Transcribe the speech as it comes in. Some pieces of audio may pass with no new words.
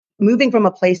moving from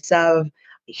a place of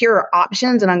here are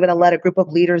options and I'm going to let a group of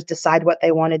leaders decide what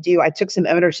they want to do. I took some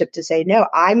ownership to say, no,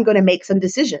 I'm going to make some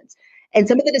decisions. And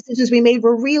some of the decisions we made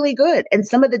were really good. And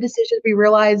some of the decisions we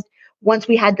realized once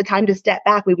we had the time to step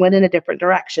back, we went in a different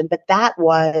direction. But that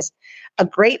was a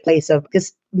great place of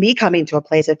just me coming to a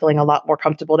place of feeling a lot more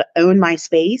comfortable to own my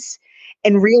space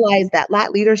and realize that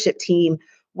leadership team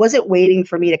wasn't waiting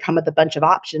for me to come with a bunch of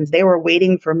options. They were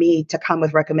waiting for me to come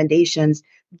with recommendations,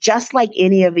 just like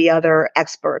any of the other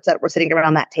experts that were sitting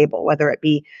around that table, whether it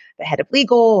be the head of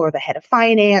legal or the head of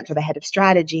finance or the head of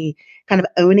strategy. Kind of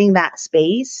owning that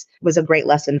space was a great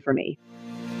lesson for me.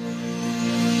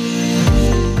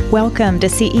 Welcome to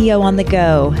CEO on the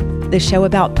Go, the show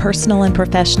about personal and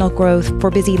professional growth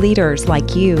for busy leaders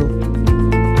like you.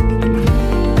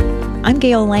 I'm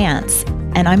Gail Lance,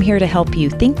 and I'm here to help you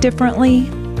think differently,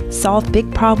 solve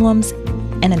big problems,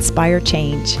 and inspire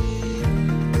change.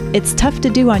 It's tough to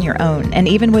do on your own and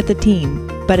even with a team,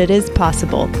 but it is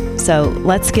possible. So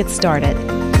let's get started.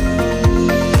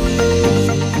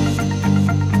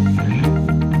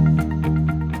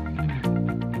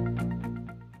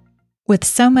 With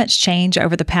so much change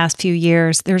over the past few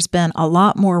years, there's been a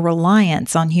lot more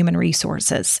reliance on human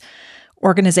resources.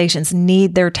 Organizations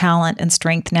need their talent and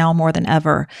strength now more than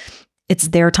ever. It's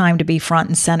their time to be front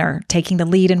and center, taking the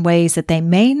lead in ways that they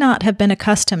may not have been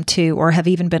accustomed to or have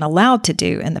even been allowed to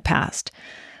do in the past.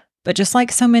 But just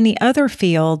like so many other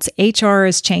fields, HR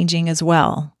is changing as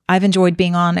well. I've enjoyed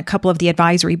being on a couple of the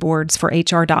advisory boards for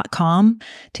HR.com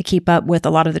to keep up with a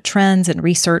lot of the trends and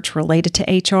research related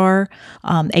to HR.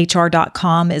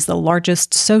 HR.com is the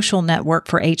largest social network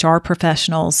for HR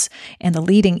professionals and the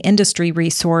leading industry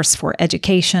resource for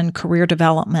education, career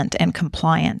development, and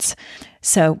compliance.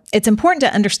 So it's important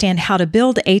to understand how to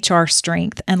build HR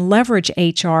strength and leverage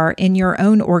HR in your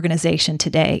own organization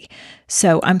today.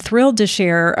 So I'm thrilled to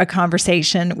share a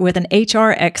conversation with an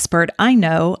HR expert I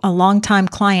know, a longtime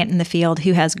client in the field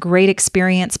who has great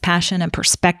experience, passion, and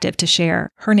perspective to share.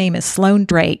 Her name is Sloane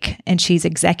Drake, and she's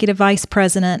Executive Vice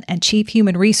President and Chief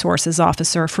Human Resources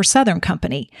Officer for Southern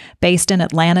Company, based in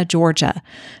Atlanta, Georgia.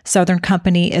 Southern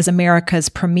Company is America's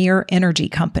premier energy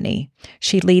company.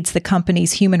 She leads the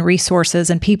company's human resources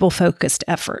and people-focused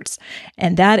efforts,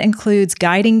 and that includes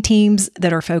guiding teams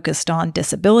that are focused on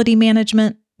disability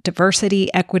management,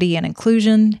 diversity, equity, and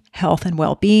inclusion, health and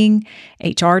well-being,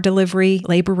 HR delivery,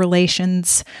 labor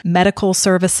relations, medical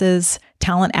services,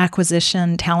 talent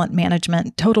acquisition, talent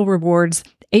management, total rewards,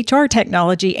 HR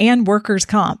technology, and workers'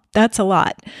 comp. That's a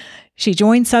lot. She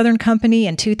joined Southern Company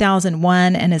in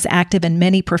 2001 and is active in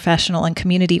many professional and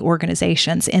community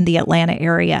organizations in the Atlanta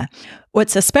area.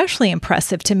 What's especially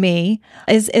impressive to me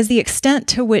is the extent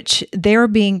to which they're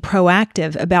being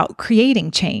proactive about creating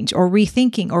change or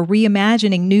rethinking or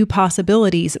reimagining new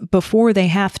possibilities before they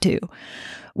have to.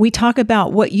 We talk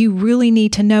about what you really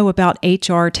need to know about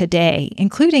HR today,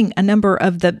 including a number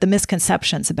of the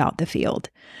misconceptions about the field.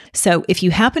 So if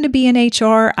you happen to be in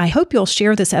HR, I hope you'll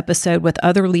share this episode with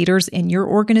other leaders in your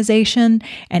organization.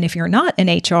 And if you're not in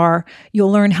HR,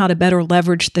 you'll learn how to better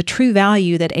leverage the true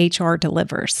value that HR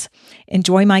delivers.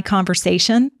 Enjoy my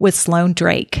conversation with Sloane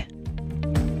Drake.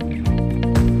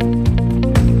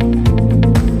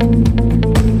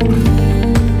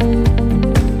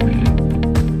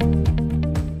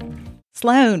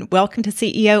 Sloane, welcome to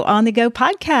CEO on the Go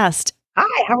podcast.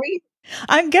 Hi, how are you?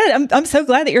 I'm good. I'm so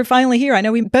glad that you're finally here. I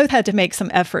know we both had to make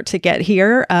some effort to get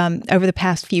here over the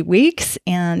past few weeks,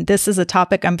 and this is a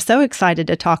topic I'm so excited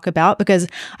to talk about because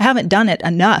I haven't done it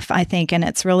enough, I think, and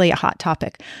it's really a hot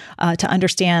topic to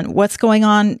understand what's going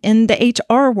on in the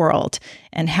HR world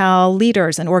and how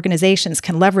leaders and organizations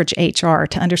can leverage HR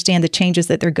to understand the changes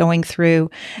that they're going through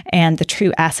and the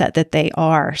true asset that they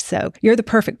are. So you're the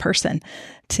perfect person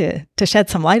to shed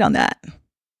some light on that.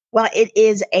 Well, it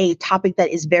is a topic that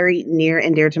is very near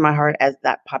and dear to my heart, as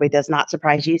that probably does not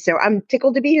surprise you. So I'm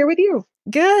tickled to be here with you.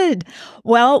 Good.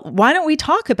 Well, why don't we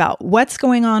talk about what's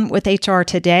going on with HR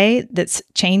today that's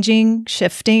changing,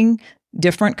 shifting,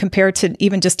 different compared to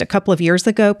even just a couple of years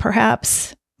ago,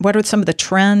 perhaps? What are some of the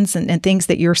trends and things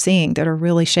that you're seeing that are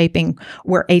really shaping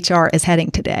where HR is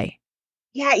heading today?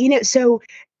 Yeah, so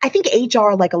I think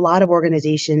HR, like a lot of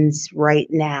organizations right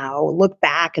now, look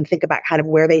back and think about kind of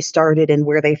where they started and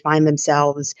where they find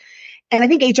themselves. And I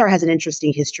think HR has an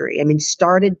interesting history. I mean,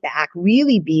 started back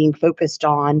really being focused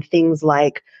on things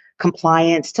like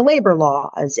compliance to labor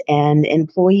laws and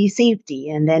employee safety.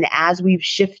 And then as we've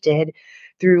shifted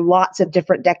through lots of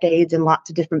different decades and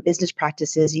lots of different business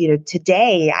practices,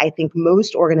 today, I think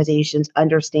most organizations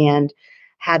understand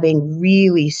having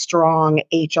really strong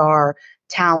HR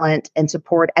talent and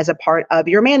support as a part of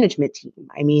your management team.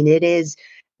 I mean, it is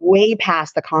way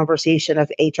past the conversation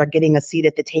of HR getting a seat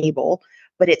at the table,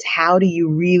 but it's how do you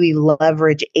really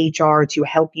leverage HR to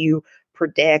help you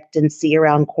predict and see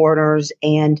around corners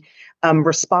and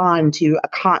respond to a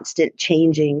constant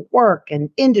changing work and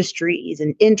industries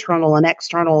and internal and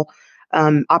external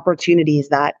opportunities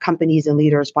that companies and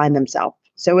leaders find themselves.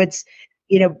 So it's,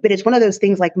 but it's one of those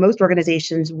things like most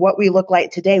organizations, what we look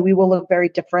like today, we will look very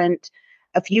different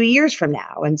a few years from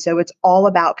now. And so it's all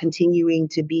about continuing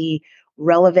to be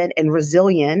relevant and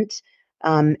resilient.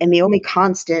 And the only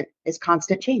constant is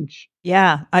constant change.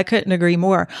 Yeah, I couldn't agree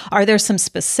more. Are there some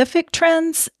specific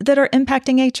trends that are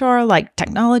impacting HR, like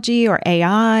technology or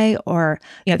AI or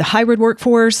the hybrid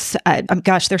workforce?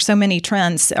 Gosh, there's so many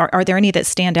trends. Are there any that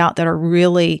stand out that are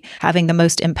really having the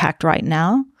most impact right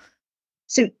now?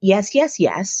 So yes, yes,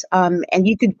 yes. And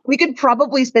we could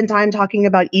probably spend time talking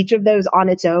about each of those on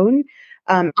its own.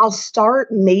 I'll start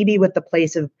maybe with the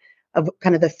place of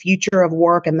kind of the future of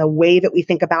work and the way that we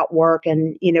think about work.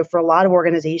 And, for a lot of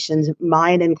organizations,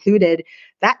 mine included,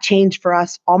 that changed for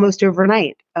us almost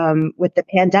overnight with the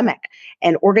pandemic.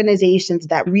 And organizations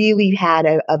that really had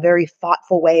a very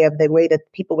thoughtful way of the way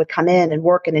that people would come in and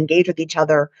work and engage with each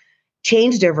other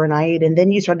changed overnight. And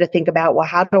then you started to think about, well,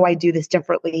 how do I do this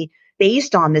differently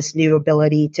based on this new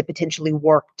ability to potentially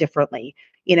work differently?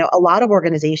 A lot of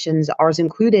organizations, ours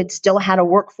included, still had a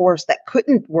workforce that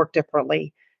couldn't work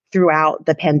differently throughout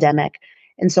the pandemic.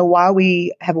 And so while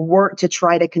we have worked to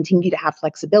try to continue to have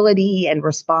flexibility and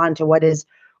respond to what has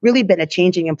really been a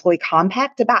changing employee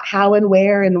compact about how and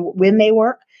where and when they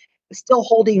work, still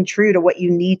holding true to what you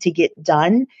need to get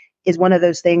done is one of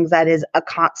those things that is a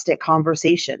constant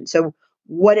conversation. So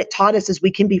what it taught us is we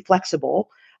can be flexible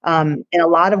in a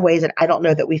lot of ways that I don't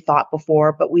know that we thought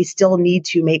before, but we still need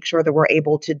to make sure that we're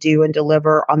able to do and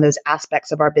deliver on those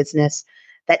aspects of our business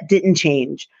that didn't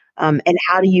change. And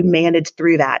how do you manage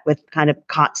through that with kind of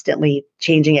constantly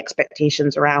changing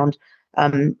expectations around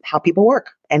how people work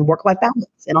and work-life balance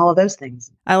and all of those things.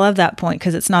 I love that point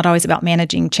because it's not always about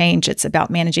managing change. It's about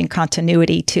managing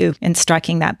continuity too and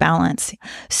striking that balance.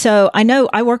 So I know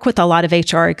I work with a lot of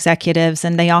HR executives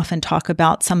and they often talk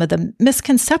about some of the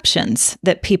misconceptions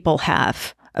that people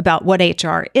have about what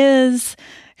HR is,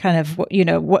 kind of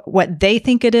what they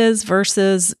think it is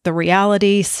versus the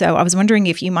reality. So I was wondering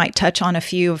if you might touch on a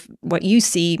few of what you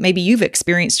see, maybe you've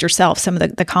experienced yourself, some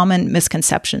of the common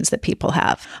misconceptions that people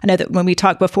have. I know that when we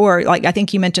talked before, like I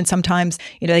think you mentioned sometimes,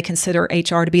 they consider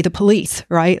HR to be the police,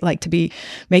 right? Like to be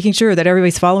making sure that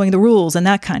everybody's following the rules and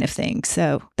that kind of thing.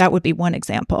 So that would be one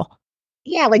example.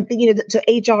 Yeah, like so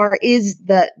HR is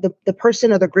the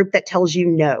person or the group that tells you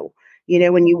no.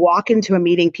 When you walk into a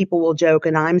meeting, people will joke,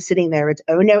 and I'm sitting there. It's,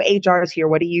 oh no, HR is here.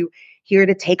 What are you here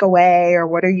to take away, or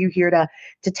what are you here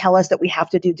to tell us that we have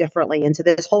to do differently? And so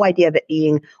this whole idea of it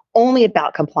being only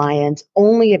about compliance,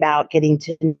 only about getting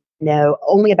to know,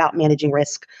 only about managing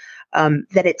risk,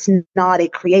 that it's not a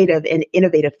creative and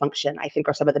innovative function, I think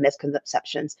are some of the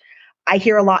misconceptions. I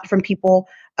hear a lot from people.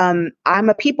 I'm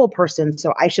a people person,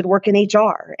 so I should work in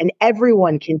HR, and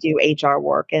everyone can do HR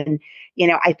work. And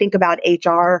I think about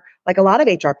HR like a lot of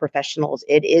HR professionals.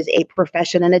 It is a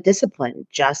profession and a discipline,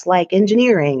 just like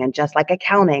engineering and just like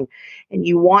accounting. And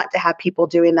you want to have people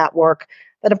doing that work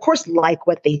that, of course, like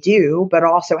what they do, but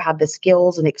also have the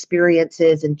skills and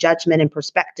experiences and judgment and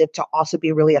perspective to also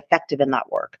be really effective in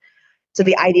that work. So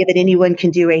the idea that anyone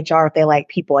can do HR if they like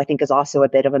people, I think is also a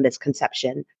bit of a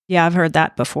misconception. Yeah, I've heard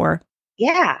that before.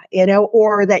 Yeah,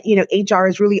 or that, HR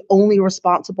is really only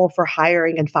responsible for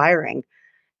hiring and firing.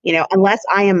 Unless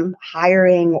I am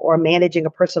hiring or managing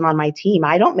a person on my team,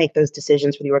 I don't make those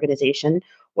decisions for the organization.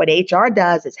 What HR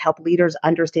does is help leaders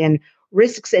understand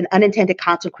risks and unintended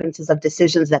consequences of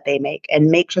decisions that they make and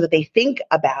make sure that they think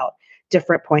about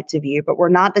different points of view. But we're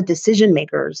not the decision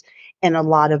makers in a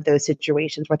lot of those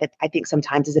situations, where that I think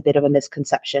sometimes is a bit of a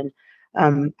misconception.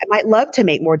 I might love to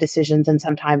make more decisions, and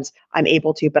sometimes I'm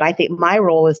able to, but I think my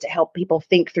role is to help people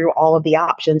think through all of the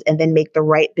options and then make the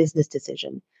right business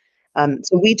decision.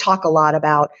 So we talk a lot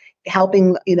about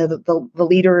helping, the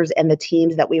leaders and the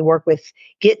teams that we work with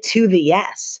get to the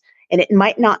yes. And it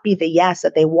might not be the yes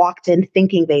that they walked in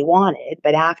thinking they wanted,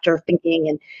 but after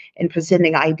thinking and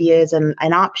presenting ideas and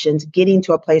options, getting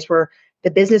to a place where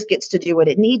the business gets to do what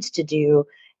it needs to do.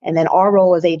 And then our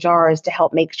role as HR is to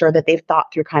help make sure that they've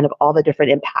thought through kind of all the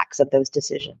different impacts of those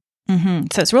decisions. Mm-hmm.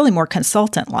 So it's really more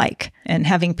consultant-like, and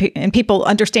having and people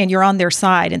understand you're on their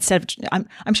side instead of.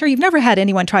 I'm sure you've never had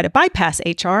anyone try to bypass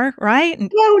HR, right?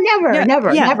 No, never, Yeah,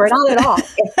 never, yeah. never, not at all.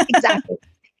 Exactly.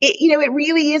 It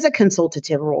really is a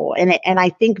consultative role, and I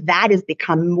think that has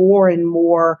become more and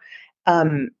more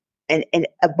And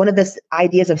one of the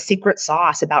ideas of secret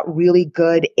sauce about really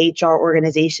good HR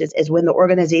organizations is when the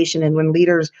organization and when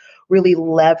leaders really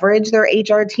leverage their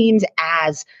HR teams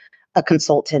as a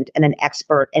consultant and an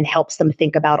expert and helps them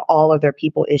think about all of their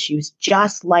people issues,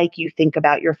 just like you think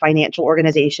about your financial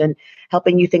organization,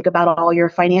 helping you think about all your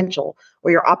financial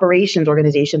or your operations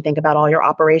organization, think about all your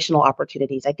operational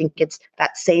opportunities. I think it's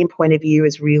that same point of view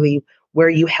is really where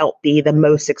you help be the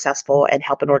most successful and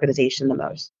help an organization the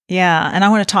most. Yeah. And I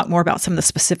want to talk more about some of the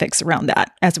specifics around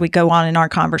that as we go on in our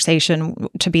conversation,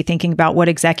 to be thinking about what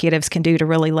executives can do to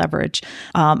really leverage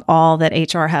all that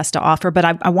HR has to offer. But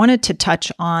I wanted to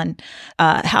touch on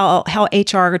how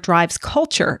HR drives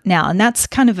culture now. And that's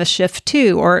kind of a shift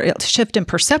too, or a shift in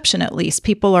perception at least.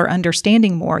 People are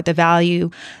understanding more the value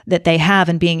that they have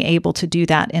in being able to do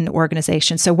that in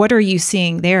organizations. So what are you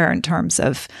seeing there in terms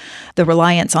of the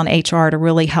reliance on HR to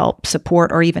really help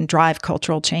support or even drive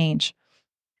cultural change?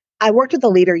 I worked with a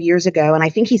leader years ago, and I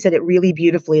think he said it really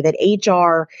beautifully that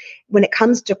HR, when it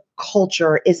comes to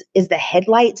culture, is the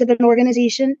headlights of an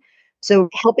organization. So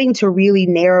helping to really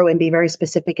narrow and be very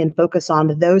specific and focus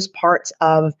on those parts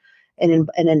of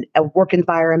a work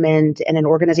environment and an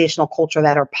organizational culture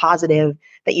that are positive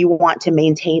that you want to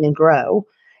maintain and grow.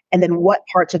 And then what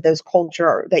parts of those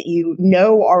culture that you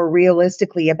know are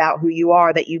realistically about who you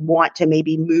are that you want to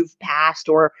maybe move past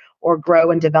or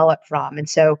grow and develop from. And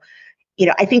so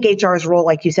I think HR's role,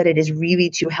 like you said, it is really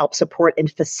to help support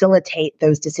and facilitate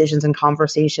those decisions and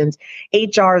conversations.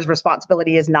 HR's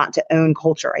responsibility is not to own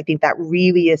culture. I think that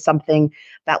really is something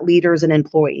that leaders and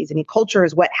employees. I mean, culture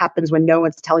is what happens when no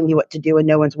one's telling you what to do and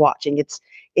no one's watching. It's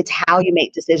how you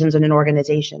make decisions in an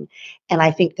organization. And I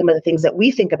think some of the things that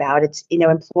we think about, it's,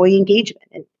 employee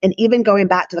engagement and even going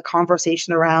back to the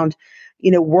conversation around,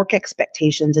 work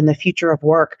expectations and the future of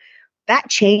work. That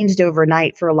changed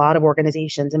overnight for a lot of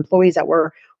organizations. Employees that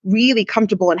were really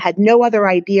comfortable and had no other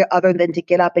idea other than to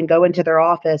get up and go into their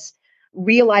office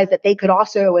realized that they could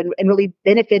also and really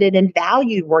benefited and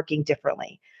valued working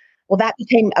differently. Well, that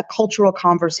became a cultural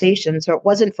conversation. So it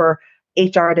wasn't for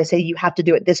HR to say you have to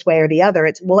do it this way or the other.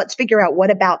 It's, well, let's figure out what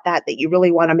about that you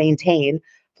really want to maintain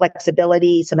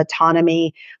flexibility, some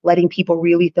autonomy, letting people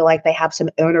really feel like they have some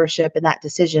ownership in that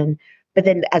decision. But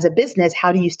then as a business,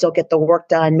 how do you still get the work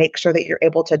done, make sure that you're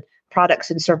able to products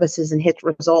and services and hit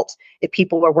results if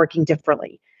people are working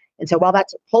differently? And so while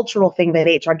that's a cultural thing that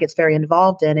HR gets very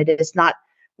involved in, it is not,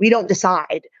 we don't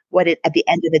decide at the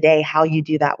end of the day, how you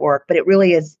do that work, but it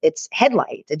really is, it's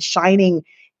headlights, it's shining,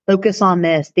 focus on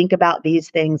this, think about these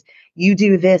things, you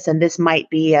do this, and this might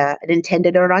be an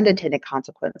intended or unintended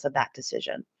consequence of that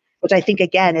decision, which I think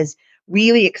again is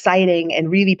really exciting and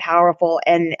really powerful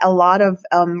and a lot of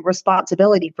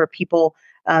responsibility for people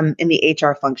in the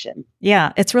HR function.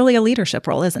 Yeah, it's really a leadership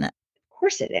role, isn't it? Of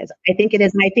course it is. I think it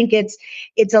is. And I think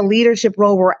it's a leadership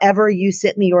role wherever you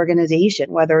sit in the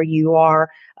organization, whether you are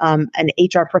an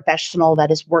HR professional that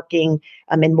is working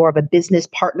in more of a business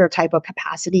partner type of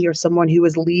capacity or someone who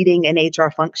is leading an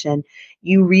HR function.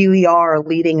 You really are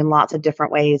leading in lots of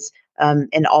different ways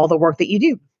in all the work that you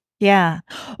do. Yeah.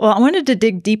 Well, I wanted to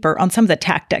dig deeper on some of the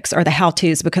tactics or the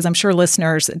how-tos, because I'm sure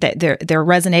listeners that they're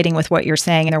resonating with what you're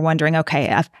saying and they're wondering,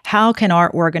 okay, how can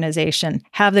our organization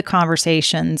have the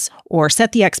conversations or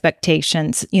set the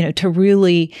expectations, to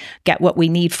really get what we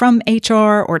need from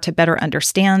HR or to better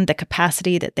understand the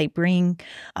capacity that they bring.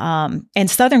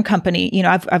 And Southern Company,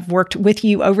 I've worked with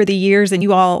you over the years and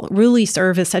you all really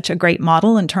serve as such a great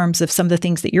model in terms of some of the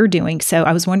things that you're doing. So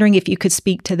I was wondering if you could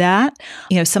speak to that,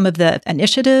 some of the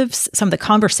initiatives, some of the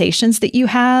conversations that you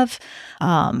have,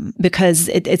 because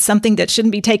it's something that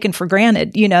shouldn't be taken for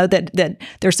granted, that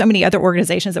there's so many other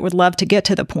organizations that would love to get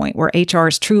to the point where HR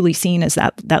is truly seen as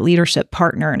that leadership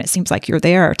partner. And it seems like you're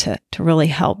there to really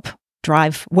help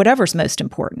drive whatever's most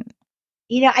important.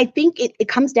 I think it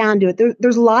comes down to it.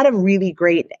 There's a lot of really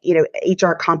great,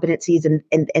 HR competencies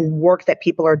and work that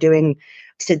people are doing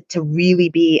to really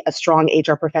be a strong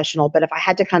HR professional. But if I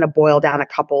had to kind of boil down a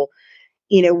couple,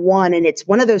 one, and it's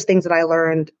one of those things that I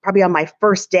learned probably on my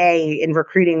first day in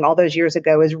recruiting all those years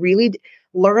ago, is really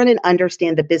learn and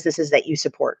understand the businesses that you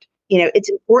support. It's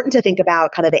important to think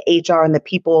about kind of the HR and the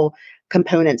people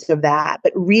components of that,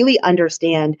 but really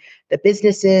understand the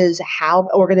businesses, how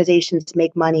organizations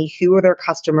make money, who are their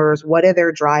customers, what are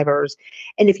their drivers.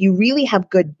 And if you really have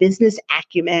good business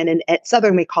acumen, and at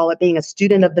Southern we call it being a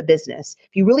student of the business,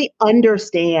 if you really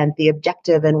understand the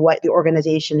objective and what the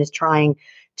organization is trying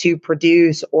to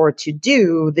produce or to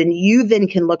do, then you then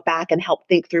can look back and help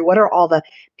think through what are all the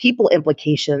people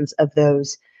implications of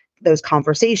those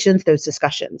conversations, those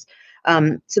discussions.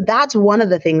 So that's one of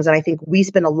the things that I think we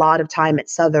spend a lot of time at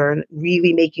Southern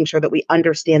really making sure that we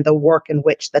understand the work in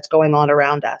which that's going on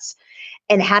around us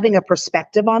and having a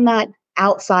perspective on that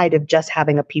outside of just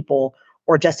having a people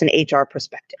or just an HR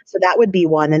perspective. So that would be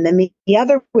one. And then the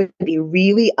other would be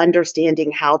really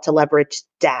understanding how to leverage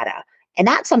data. And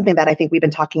that's something that I think we've been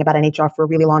talking about in HR for a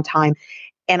really long time.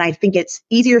 And I think it's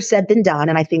easier said than done.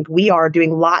 And I think we are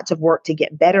doing lots of work to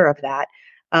get better of that.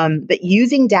 But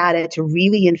using data to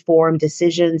really inform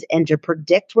decisions and to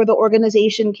predict where the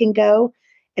organization can go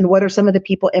and what are some of the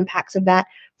people impacts of that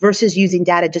versus using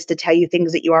data just to tell you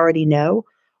things that you already know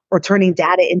or turning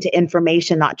data into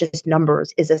information, not just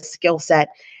numbers, is a skill set.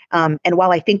 And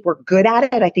while I think we're good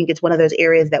at it, I think it's one of those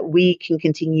areas that we can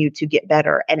continue to get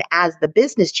better. And as the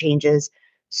business changes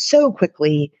so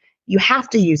quickly, you have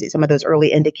to use some of those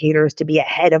early indicators to be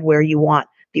ahead of where you want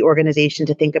the organization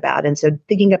to think about. And so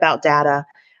thinking about data,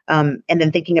 and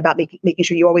then thinking about making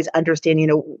sure you always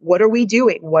understand, what are we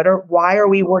doing? Why are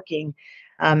we working?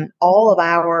 All of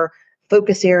our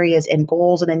focus areas and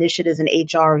goals and initiatives in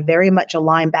HR very much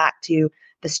align back to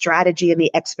the strategy and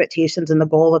the expectations and the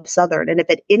goal of Southern. And if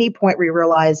at any point we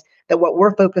realize that what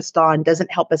we're focused on doesn't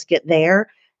help us get there,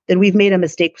 then we've made a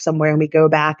mistake somewhere and we go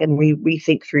back and we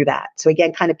rethink through that. So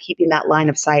again, kind of keeping that line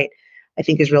of sight, I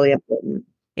think is really important.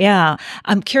 Yeah.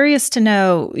 I'm curious to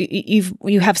know,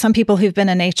 you have some people who've been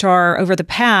in HR over the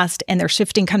past and they're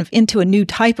shifting kind of into a new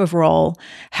type of role,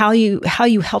 how you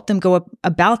help them go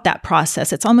about that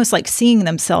process. It's almost like seeing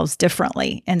themselves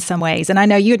differently in some ways. And I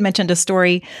know you had mentioned a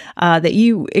story that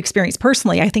you experienced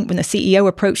personally. I think when the CEO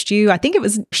approached you, I think it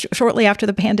was shortly after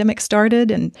the pandemic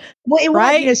started. And well, it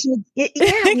right? was,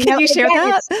 Can you share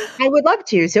that? I would love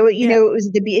to. So, it was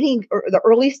the beginning or the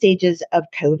early stages of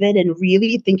COVID and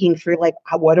really thinking through like,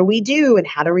 what do we do and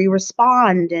how do we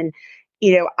respond? And,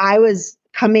 I was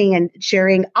coming and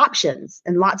sharing options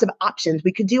and lots of options.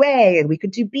 We could do A and we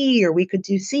could do B or we could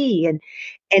do C. And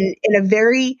in a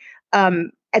very,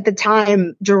 at the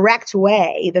time, direct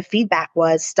way, the feedback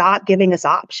was stop giving us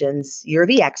options. You're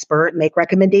the expert, make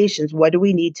recommendations. What do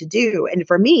we need to do? And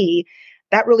for me,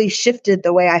 that really shifted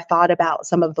the way I thought about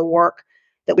some of the work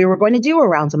that we were going to do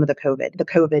around some of the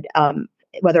COVID,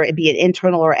 whether it be an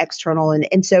internal or external.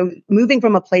 And so moving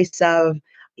from a place of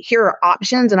here are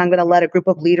options and I'm going to let a group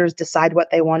of leaders decide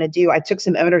what they want to do. I took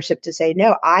some ownership to say,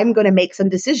 no, I'm going to make some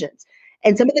decisions.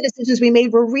 And some of the decisions we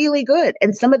made were really good.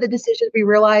 And some of the decisions we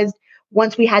realized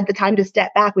once we had the time to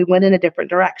step back, we went in a different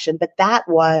direction. But that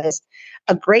was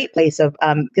a great place of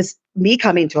because me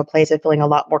coming to a place of feeling a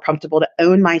lot more comfortable to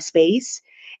own my space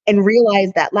and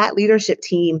realize that leadership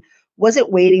team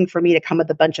wasn't waiting for me to come with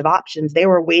a bunch of options. They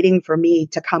were waiting for me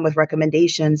to come with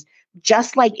recommendations,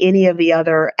 just like any of the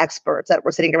other experts that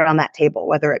were sitting around that table,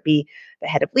 whether it be the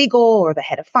head of legal or the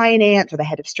head of finance or the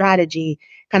head of strategy.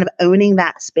 Kind of owning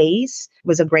that space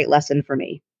was a great lesson for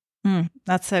me.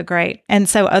 That's so great. And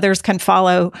so others can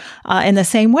follow in the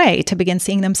same way to begin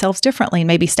seeing themselves differently,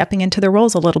 maybe stepping into their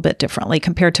roles a little bit differently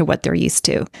compared to what they're used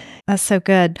to. That's so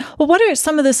good. Well, what are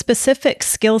some of the specific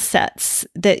skill sets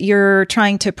that you're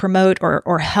trying to promote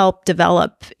or help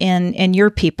develop in your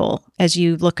people as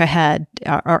you look ahead?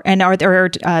 And are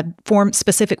there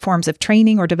specific forms of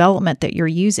training or development that you're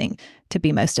using to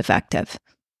be most effective?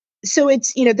 So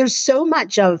it's,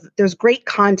 there's great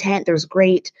content, there's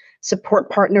great support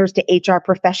partners to HR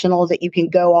professionals that you can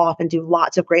go off and do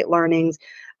lots of great learnings.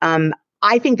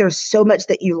 I think there's so much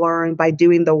that you learn by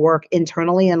doing the work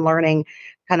internally and learning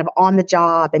kind of on the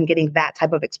job and getting that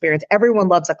type of experience. Everyone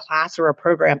loves a class or a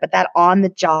program, but that on the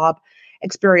job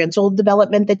experiential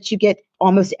development that you get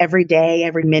almost every day,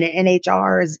 every minute in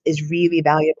HR is really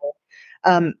valuable.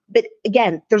 But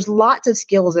again, there's lots of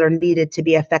skills that are needed to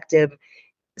be effective.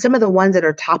 Some of the ones that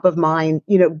are top of mind,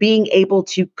 being able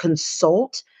to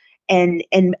consult. And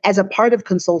as a part of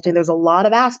consulting, there's a lot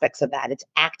of aspects of that. It's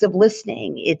active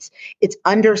listening. It's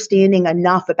understanding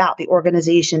enough about the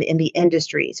organization in the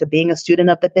industry. So being a student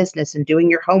of the business and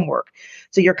doing your homework.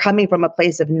 So you're coming from a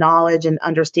place of knowledge and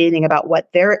understanding about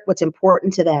what's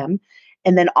important to them.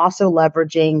 And then also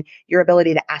leveraging your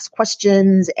ability to ask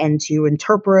questions and to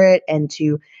interpret and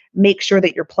to make sure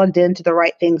that you're plugged into the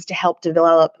right things to help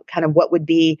develop kind of what would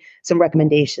be some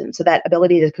recommendations. So that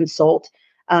ability to consult,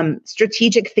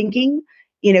 strategic thinking,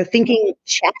 thinking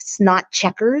chess, not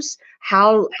checkers.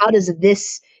 How does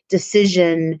this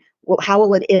decision, how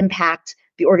will it impact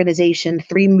the organization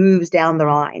 3 moves down the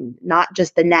line, not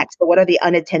just the next, but what are the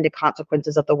unintended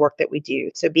consequences of the work that we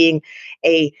do? So being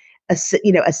a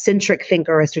centric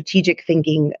thinker, a strategic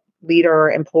thinking leader,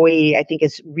 employee, I think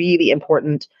is really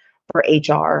important for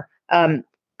HR.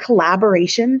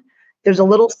 Collaboration, there's a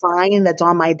little sign that's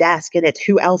on my desk and it's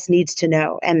who else needs to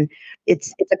know. And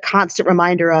it's a constant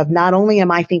reminder of not only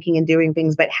am I thinking and doing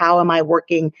things, but how am I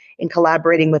working and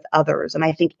collaborating with others. And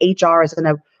I think HR is in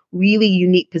a really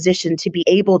unique position to be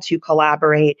able to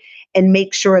collaborate and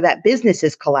make sure that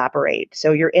businesses collaborate.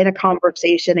 So you're in a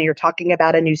conversation and you're talking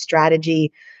about a new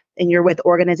strategy and you're with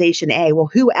organization A. Well,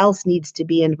 who else needs to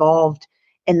be involved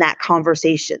in that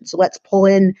conversation? So let's pull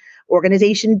in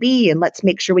organization B and let's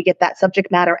make sure we get that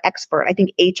subject matter expert. I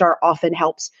think HR often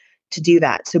helps to do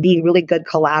that. So being really good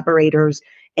collaborators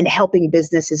and helping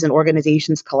businesses and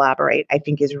organizations collaborate, I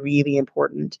think is really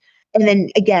important. And then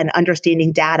again,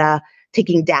 understanding data,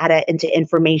 taking data into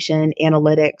information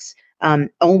analytics,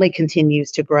 only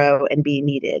continues to grow and be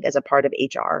needed as a part of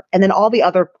HR. And then all the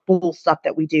other cool stuff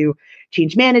that we do,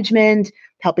 change management,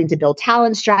 helping to build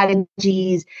talent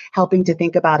strategies, helping to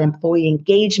think about employee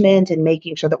engagement and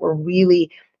making sure that we're really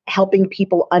helping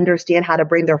people understand how to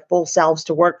bring their full selves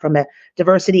to work from a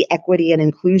diversity, equity, and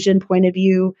inclusion point of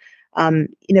view.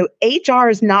 HR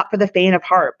is not for the faint of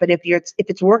heart, but if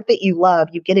it's work that you love,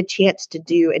 you get a chance to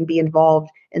do and be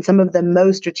involved in some of the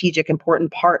most strategic,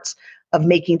 important parts of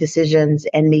making decisions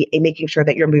and making sure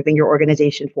that you're moving your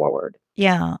organization forward.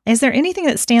 Yeah. Is there anything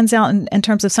that stands out in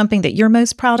terms of something that you're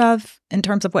most proud of in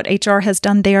terms of what HR has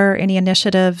done there? Any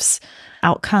initiatives,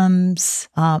 outcomes,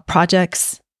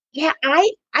 projects? Yeah,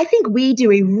 I think we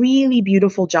do a really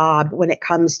beautiful job when it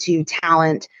comes to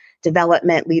talent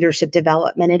development, leadership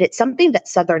development, and it's something that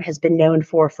Southern has been known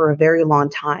for a very long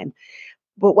time.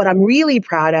 But what I'm really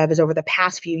proud of is over the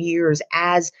past few years,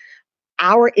 as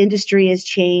our industry has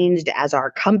changed, as our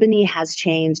company has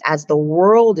changed, as the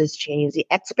world has changed, the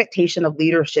expectation of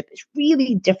leadership is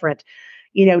really different.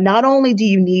 Not only do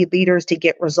you need leaders to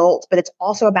get results, but it's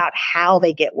also about how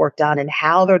they get work done and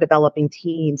how they're developing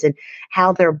teams and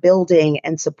how they're building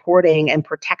and supporting and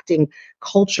protecting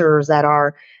cultures that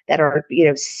are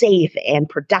safe and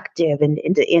productive and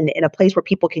in a place where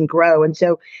people can grow. And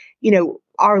so,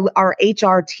 our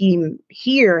HR team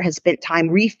here has spent time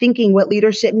rethinking what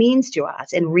leadership means to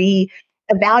us and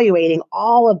evaluating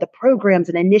all of the programs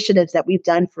and initiatives that we've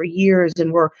done for years,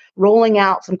 and we're rolling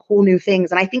out some cool new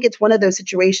things. And I think it's one of those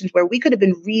situations where we could have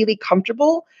been really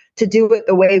comfortable to do it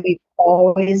the way we've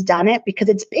always done it because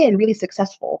it's been really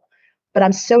successful. But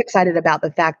I'm so excited about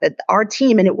the fact that our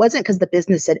team, and it wasn't because the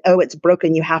business said, oh, it's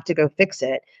broken, you have to go fix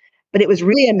it. But it was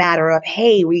really a matter of,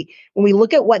 hey, when we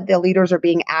look at what the leaders are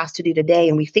being asked to do today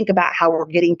and we think about how we're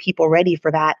getting people ready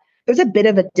for that, there's a bit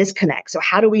of a disconnect. So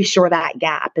how do we shore that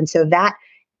gap? And so that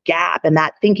gap and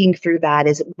that thinking through that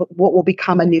is what will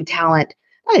become a new talent,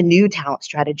 not a new talent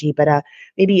strategy, but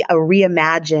maybe a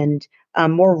reimagined,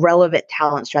 more relevant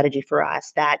talent strategy for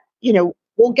us that,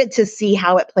 we'll get to see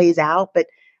how it plays out. But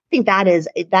I think that is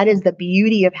the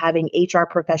beauty of having HR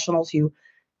professionals who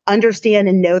understand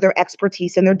and know their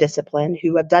expertise and their discipline,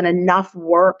 who have done enough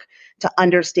work to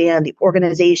understand the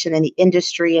organization and the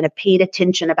industry and have paid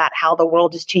attention about how the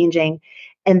world is changing,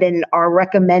 and then are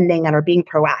recommending and are being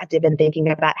proactive and thinking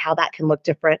about how that can look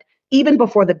different, even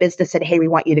before the business said, hey, we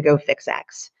want you to go fix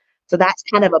X. So that's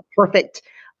kind of a perfect,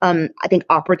 I think,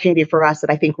 opportunity for us that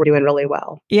I think we're doing really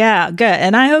well. Yeah, good.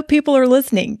 And I hope people are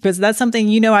listening because that's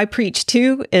something, I preach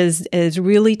too, is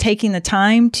really taking the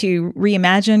time to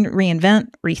reimagine,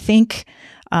 reinvent, rethink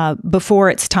before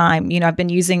it's time. I've been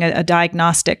using a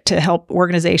diagnostic to help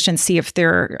organizations see if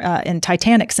they're in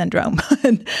Titanic syndrome,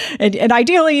 and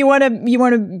ideally you want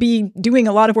to be doing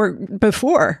a lot of work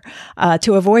before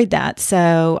to avoid that.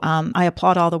 So I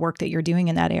applaud all the work that you're doing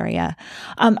in that area.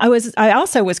 I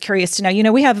also was curious to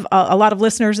know. We have a lot of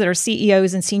listeners that are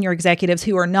CEOs and senior executives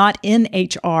who are not in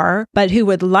HR, but who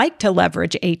would like to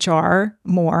leverage HR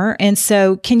more. And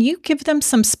so, can you give them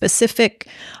some specific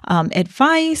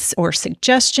advice or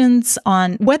suggestions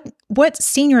on what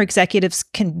senior executives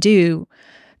can do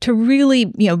to really,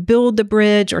 build the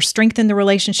bridge or strengthen the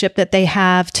relationship that they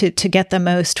have to get the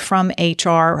most from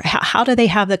HR? How do they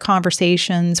have the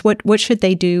conversations? What should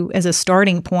they do as a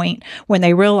starting point when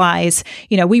they realize,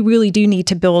 we really do need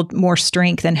to build more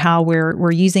strength in how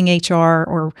we're using HR,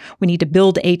 or we need to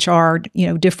build HR,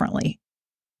 differently?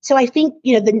 So I think,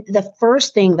 the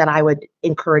first thing that I would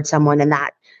encourage someone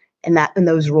in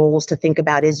those roles to think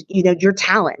about is, your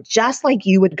talent. Just like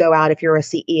you would go out if you're a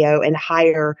CEO and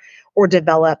hire or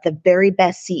develop the very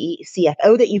best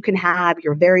CFO that you can have,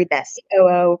 your very best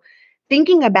COO,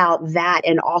 thinking about that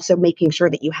and also making sure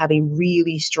that you have a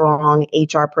really strong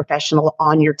HR professional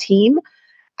on your team,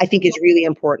 I think is really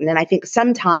important. And I think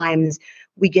sometimes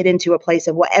we get into a place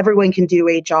of, well, everyone can do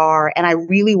HR, and I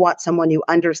really want someone who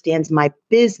understands my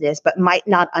business, but might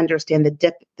not understand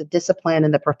the discipline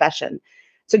and the profession.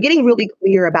 So getting really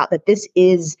clear about that this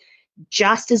is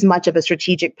just as much of a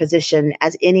strategic position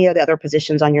as any of the other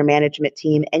positions on your management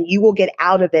team, and you will get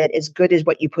out of it as good as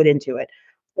what you put into it.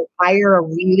 So hire a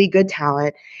really good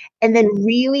talent and then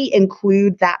really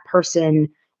include that person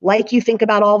like you think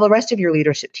about all the rest of your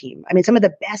leadership team. I mean, some of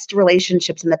the best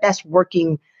relationships and the best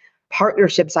working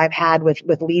partnerships I've had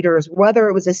with leaders, whether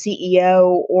it was a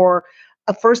CEO or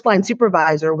a first line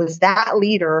supervisor, was that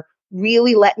leader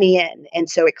really let me in. And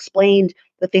so explained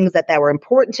the things that were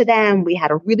important to them. We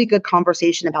had a really good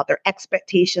conversation about their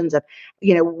expectations of,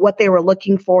 what they were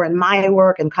looking for in my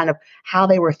work and kind of how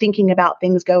they were thinking about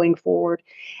things going forward.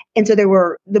 And so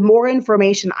the more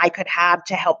information I could have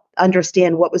to help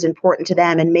understand what was important to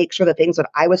them and make sure the things that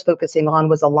I was focusing on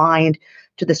was aligned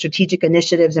to the strategic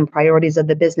initiatives and priorities of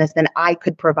the business, then I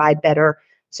could provide better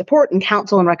support and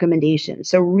counsel and recommendations.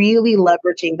 So really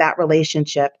leveraging that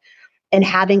relationship and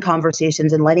having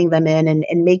conversations and letting them in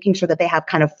and making sure that they have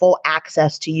kind of full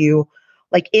access to you,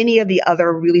 like any of the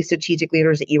other really strategic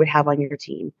leaders that you would have on your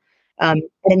team. And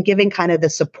giving kind of the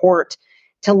support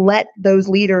to let those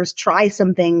leaders try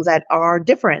some things that are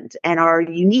different and are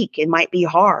unique and might be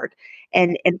hard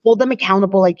and hold them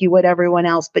accountable like you would everyone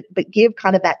else, but give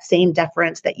kind of that same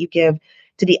deference that you give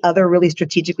to the other really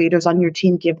strategic leaders on your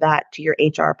team, give that to your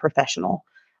HR professional.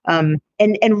 And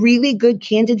really good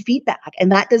candid feedback.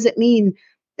 And that doesn't mean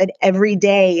that every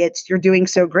day you're doing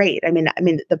so great.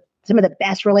 Some of the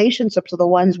best relationships are the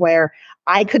ones where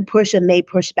I could push and they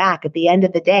push back. At the end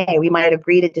of the day, we might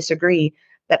agree to disagree,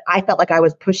 but I felt like I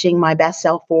was pushing my best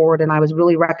self forward and I was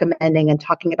really recommending and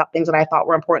talking about things that I thought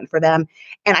were important for them.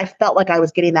 And I felt like I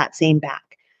was getting that same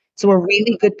back. So a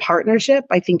really good partnership,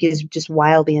 I think, is just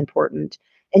wildly important.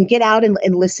 And get out and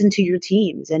listen to your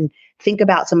teams and think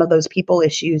about some of those people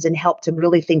issues and help to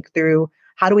really think through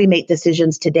how do we make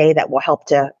decisions today that will help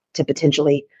to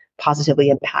potentially positively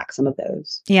impact some of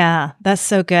those. Yeah, that's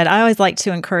so good. I always like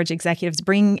to encourage executives,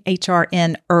 bring HR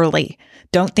in early.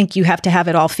 Don't think you have to have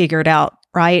it all figured out,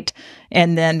 right?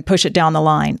 And then push it down the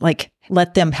line. Like,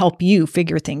 let them help you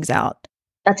figure things out.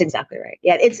 That's exactly right.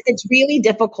 Yeah, it's really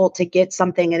difficult to get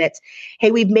something and it's,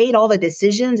 hey, we've made all the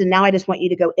decisions and now I just want you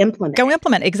to go implement Go it.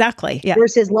 implement. Exactly. Yeah.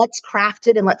 Versus let's craft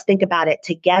it and let's think about it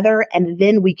together and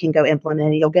then we can go implement it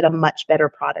and you'll get a much better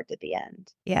product at the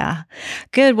end. Yeah.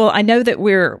 Good. Well, I know that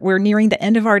we're nearing the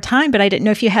end of our time, but I didn't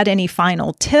know if you had any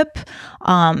final tip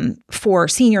for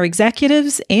senior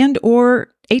executives and or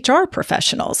HR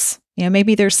professionals.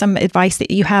 Maybe there's some advice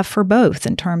that you have for both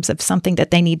in terms of something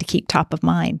that they need to keep top of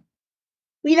mind.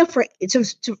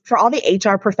 For all the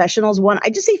HR professionals, one, I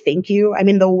just say thank you. I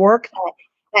mean, the work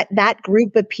that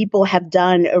group of people have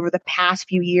done over the past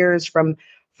few years, from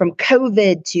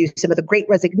COVID to some of the great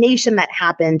resignation that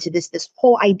happened to this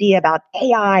whole idea about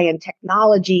AI and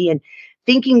technology and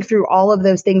thinking through all of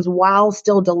those things while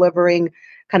still delivering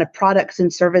kind of products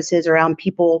and services around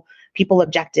people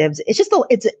objectives. It's just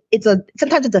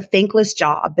sometimes it's a thankless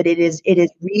job, but it is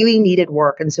really needed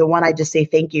work. And so one, I just say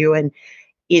thank you. And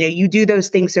you do those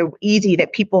things so easy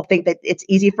that people think that it's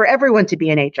easy for everyone to be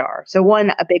in HR. So one,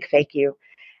 a big thank you.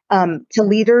 To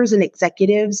leaders and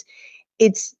executives,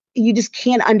 you just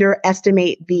can't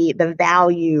underestimate the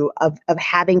value of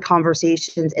having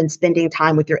conversations and spending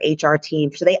time with your HR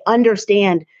team so they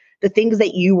understand the things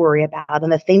that you worry about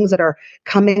and the things that are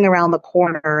coming around the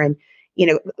corner and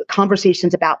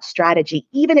conversations about strategy,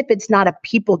 even if it's not a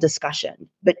people discussion,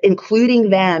 but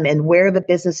including them and where the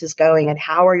business is going and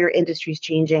how are your industries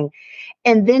changing,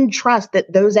 and then trust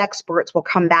that those experts will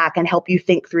come back and help you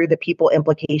think through the people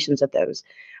implications of those.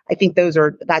 I think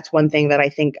that's one thing that I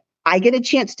think I get a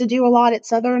chance to do a lot at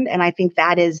Southern. And I think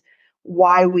that is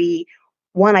why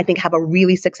I think have a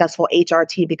really successful HR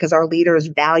team, because our leaders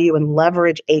value and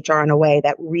leverage HR in a way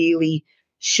that really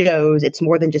shows it's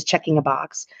more than just checking a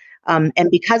box. And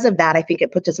because of that, I think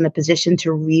it puts us in a position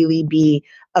to really be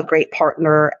a great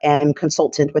partner and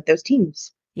consultant with those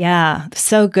teams. Yeah,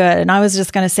 so good. And I was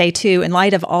just going to say too, in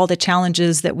light of all the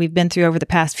challenges that we've been through over the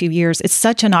past few years, it's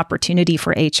such an opportunity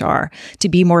for HR to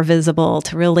be more visible,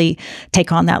 to really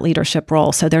take on that leadership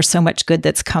role. So there's so much good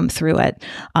that's come through it.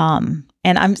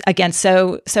 And I'm, again,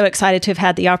 so excited to have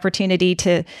had the opportunity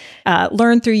to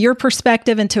learn through your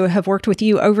perspective and to have worked with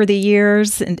you over the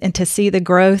years and to see the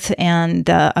growth and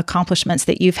the accomplishments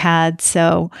that you've had.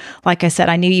 So like I said,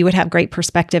 I knew you would have great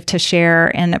perspective to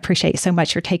share, and appreciate so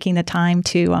much for taking the time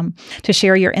to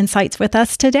share your insights with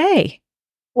us today.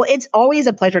 Well, it's always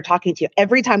a pleasure talking to you.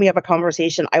 Every time we have a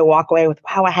conversation, I walk away with,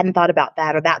 wow, I hadn't thought about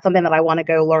that, or that's something that I want to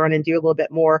go learn and do a little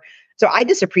bit more. So I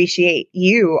just appreciate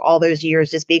you all those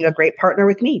years just being a great partner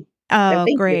with me. So Oh, thank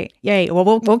you. great. Yay.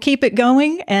 Well, we'll keep it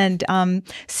going and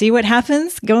see what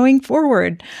happens going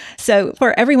forward. So,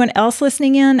 for everyone else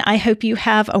listening in, I hope you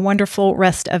have a wonderful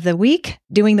rest of the week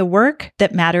doing the work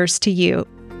that matters to you.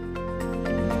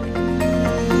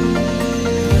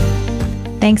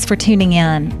 Thanks for tuning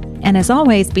in. And as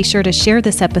always, be sure to share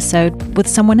this episode with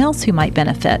someone else who might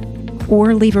benefit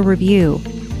or leave a review.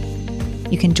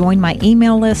 You can join my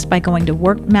email list by going to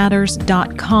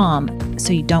workmatters.com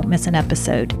so you don't miss an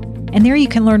episode. And there you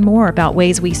can learn more about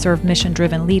ways we serve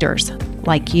mission-driven leaders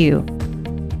like you.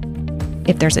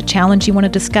 If there's a challenge you want to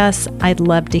discuss, I'd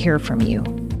love to hear from you.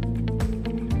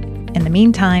 In the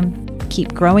meantime,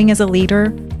 keep growing as a leader,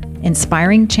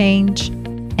 inspiring change,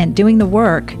 and doing the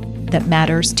work that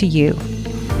matters to you.